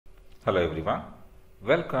Hello everyone,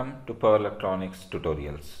 welcome to Power Electronics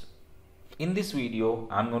Tutorials. In this video,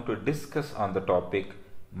 I am going to discuss on the topic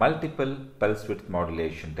multiple pulse width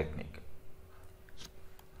modulation technique.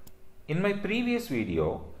 In my previous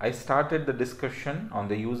video, I started the discussion on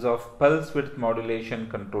the use of pulse width modulation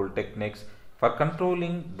control techniques for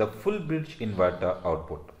controlling the full bridge inverter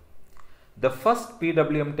output. The first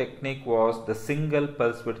PWM technique was the single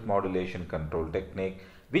pulse width modulation control technique,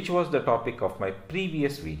 which was the topic of my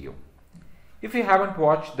previous video. If you haven't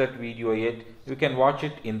watched that video yet, you can watch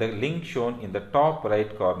it in the link shown in the top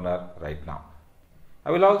right corner right now.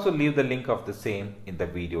 I will also leave the link of the same in the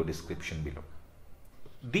video description below.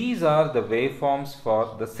 These are the waveforms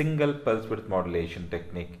for the single pulse width modulation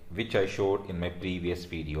technique which I showed in my previous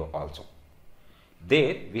video also.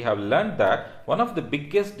 There we have learned that one of the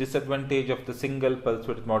biggest disadvantage of the single pulse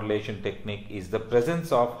width modulation technique is the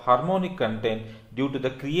presence of harmonic content due to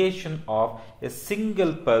the creation of a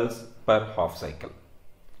single pulse per half cycle.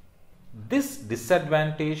 This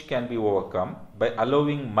disadvantage can be overcome by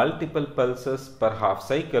allowing multiple pulses per half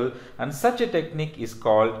cycle, and such a technique is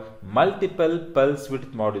called multiple pulse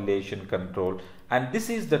width modulation control, and this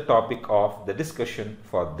is the topic of the discussion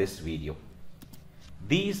for this video.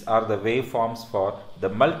 These are the waveforms for the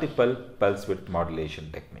multiple pulse width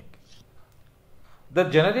modulation technique. The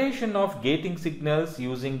generation of gating signals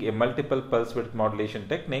using a multiple pulse width modulation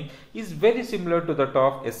technique is very similar to that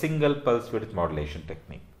of a single pulse width modulation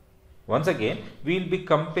technique. Once again, we will be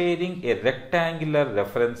comparing a rectangular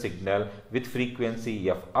reference signal with frequency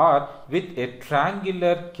Fr with a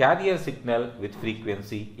triangular carrier signal with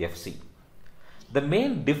frequency Fc. The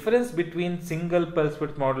main difference between single pulse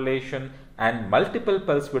width modulation and multiple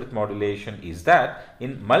pulse width modulation is that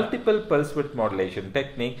in multiple pulse width modulation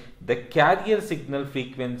technique, the carrier signal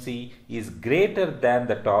frequency is greater than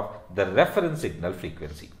that of the reference signal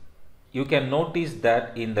frequency. You can notice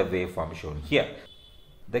that in the waveform shown here.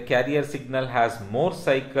 The carrier signal has more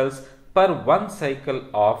cycles per one cycle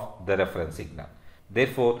of the reference signal.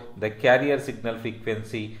 Therefore, the carrier signal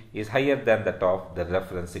frequency is higher than that of the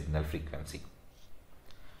reference signal frequency.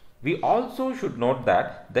 We also should note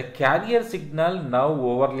that the carrier signal now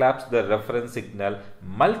overlaps the reference signal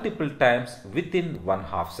multiple times within one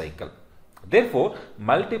half cycle. Therefore,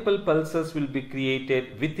 multiple pulses will be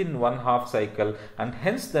created within one half cycle, and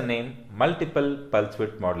hence the name multiple pulse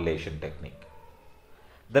width modulation technique.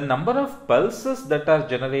 The number of pulses that are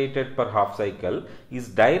generated per half cycle is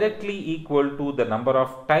directly equal to the number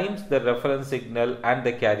of times the reference signal and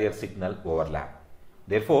the carrier signal overlap.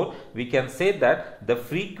 Therefore, we can say that the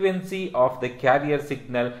frequency of the carrier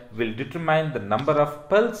signal will determine the number of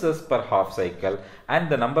pulses per half cycle, and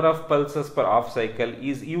the number of pulses per half cycle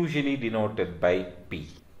is usually denoted by P.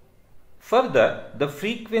 Further, the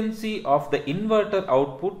frequency of the inverter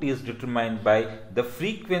output is determined by the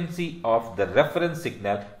frequency of the reference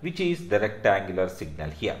signal, which is the rectangular signal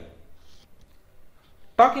here.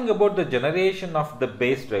 Talking about the generation of the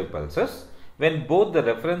base drive pulses, when both the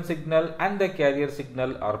reference signal and the carrier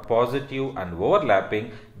signal are positive and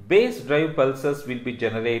overlapping, base drive pulses will be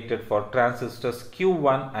generated for transistors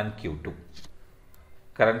Q1 and Q2.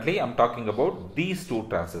 Currently, I am talking about these two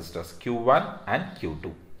transistors Q1 and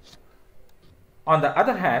Q2. On the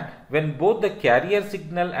other hand, when both the carrier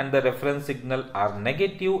signal and the reference signal are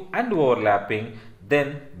negative and overlapping,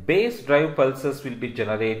 then base drive pulses will be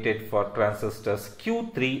generated for transistors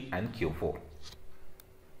Q3 and Q4.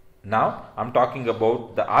 Now, I am talking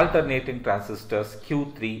about the alternating transistors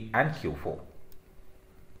Q3 and Q4.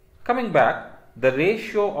 Coming back, the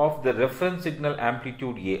ratio of the reference signal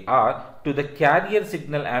amplitude AR to the carrier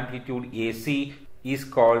signal amplitude AC is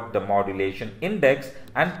called the modulation index,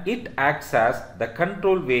 and it acts as the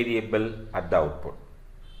control variable at the output.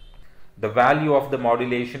 The value of the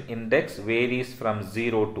modulation index varies from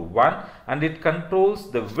 0 to 1, and it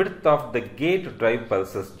controls the width of the gate drive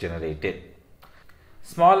pulses generated.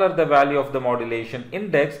 Smaller the value of the modulation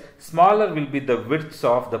index, smaller will be the widths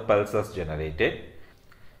of the pulses generated.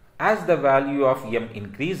 As the value of M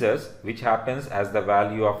increases, which happens as the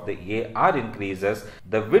value of the AR increases,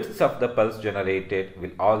 the widths of the pulse generated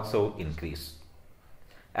will also increase.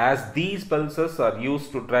 As these pulses are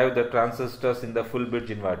used to drive the transistors in the full bridge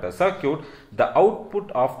inverter circuit, the output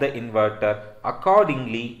of the inverter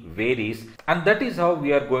accordingly varies, and that is how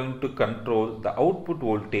we are going to control the output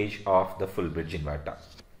voltage of the full bridge inverter.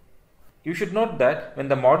 You should note that when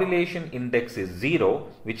the modulation index is 0,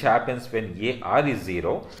 which happens when AR is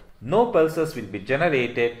 0, no pulses will be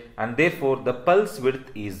generated, and therefore the pulse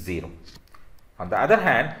width is 0. On the other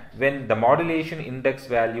hand, when the modulation index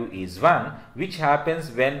value is 1, which happens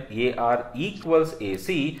when AR equals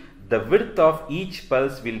AC, the width of each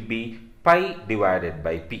pulse will be pi divided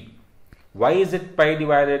by P. Why is it pi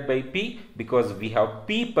divided by p? Because we have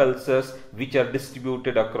p pulses which are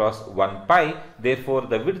distributed across 1 pi. Therefore,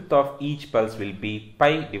 the width of each pulse will be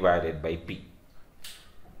pi divided by p.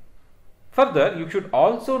 Further, you should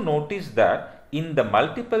also notice that in the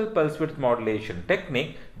multiple pulse width modulation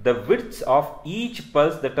technique, the widths of each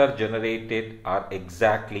pulse that are generated are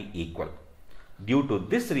exactly equal. Due to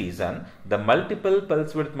this reason, the multiple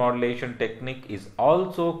pulse width modulation technique is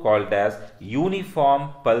also called as uniform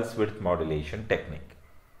pulse width modulation technique.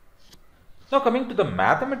 Now coming to the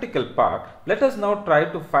mathematical part, let us now try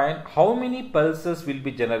to find how many pulses will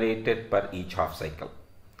be generated per each half cycle.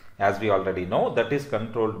 As we already know, that is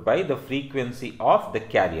controlled by the frequency of the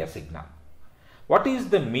carrier signal. What is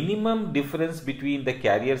the minimum difference between the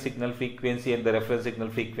carrier signal frequency and the reference signal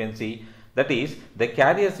frequency? That is, the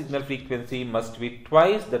carrier signal frequency must be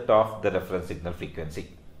twice that of the reference signal frequency.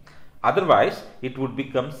 Otherwise, it would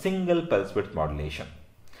become single pulse width modulation.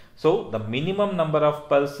 So, the minimum number of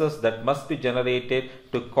pulses that must be generated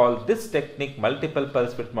to call this technique multiple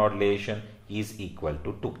pulse width modulation is equal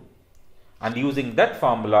to 2. And using that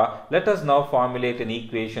formula, let us now formulate an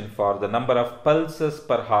equation for the number of pulses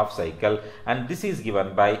per half cycle, and this is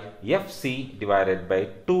given by Fc divided by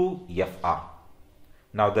 2Fr.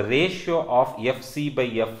 Now the ratio of Fc by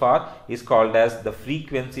Fr is called as the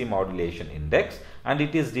frequency modulation index, and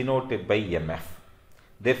it is denoted by Mf.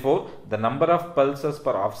 Therefore, the number of pulses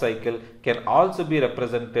per half cycle can also be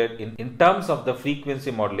represented in terms of the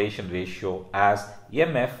frequency modulation ratio as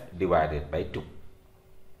Mf divided by 2.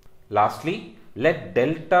 Lastly, let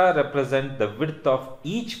delta represent the width of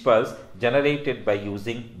each pulse generated by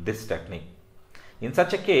using this technique. In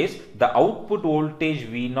such a case, the output voltage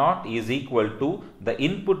V0 is equal to the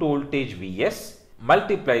input voltage Vs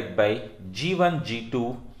multiplied by G1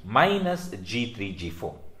 G2 minus G3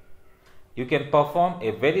 G4. You can perform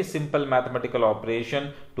a very simple mathematical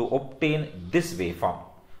operation to obtain this waveform.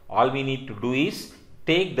 All we need to do is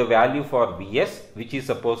take the value for Vs, which is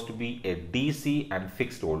supposed to be a DC and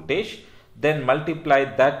fixed voltage, then multiply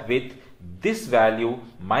that with this value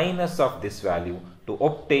minus of this value to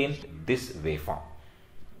obtain this waveform.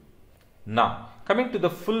 Now, coming to the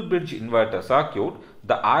full bridge inverter circuit,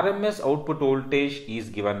 the RMS output voltage is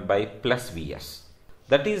given by plus Vs.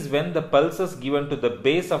 That is when the pulses given to the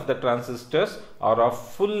base of the transistors are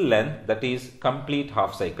of full length, that is complete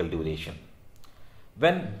half cycle duration.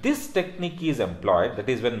 When this technique is employed, that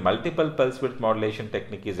is when multiple pulse width modulation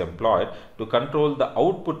technique is employed to control the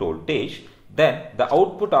output voltage, then the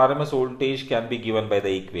output RMS voltage can be given by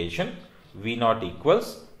the equation V0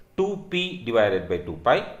 equals 2p divided by 2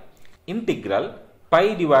 pi integral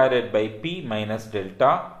pi divided by p minus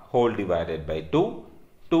delta whole divided by 2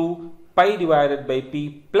 to pi divided by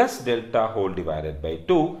p plus delta whole divided by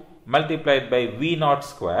 2 multiplied by V0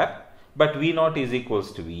 square, but V0 is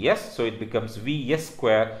equals to Vs, so it becomes Vs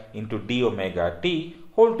square into d omega t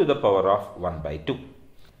whole to the power of 1 by 2.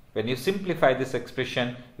 When you simplify this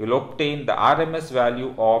expression, you will obtain the RMS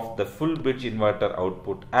value of the full bridge inverter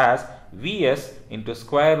output as Vs into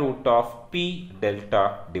square root of P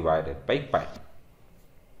delta divided by pi.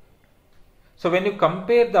 So when you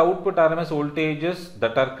compare the output RMS voltages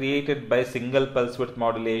that are created by single pulse width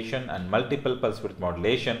modulation and multiple pulse width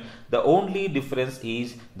modulation, the only difference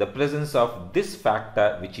is the presence of this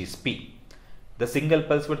factor, which is P. The single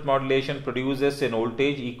pulse width modulation produces an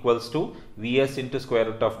voltage equals to Vs into square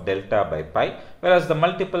root of delta by pi, whereas the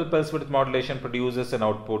multiple pulse width modulation produces an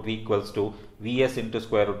output equals to Vs into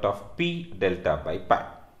square root of P delta by pi.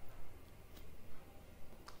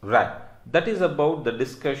 Right. That is about the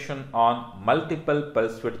discussion on multiple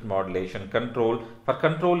pulse width modulation control for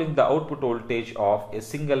controlling the output voltage of a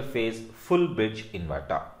single phase full bridge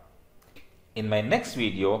inverter. In my next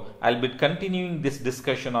video, I will be continuing this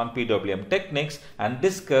discussion on PWM techniques and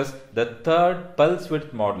discuss the third pulse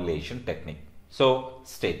width modulation technique. So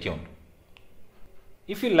stay tuned.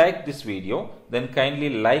 If you like this video, then kindly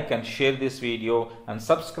like and share this video and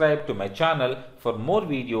subscribe to my channel for more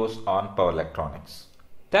videos on power electronics.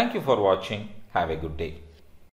 Thank you for watching. Have a good day.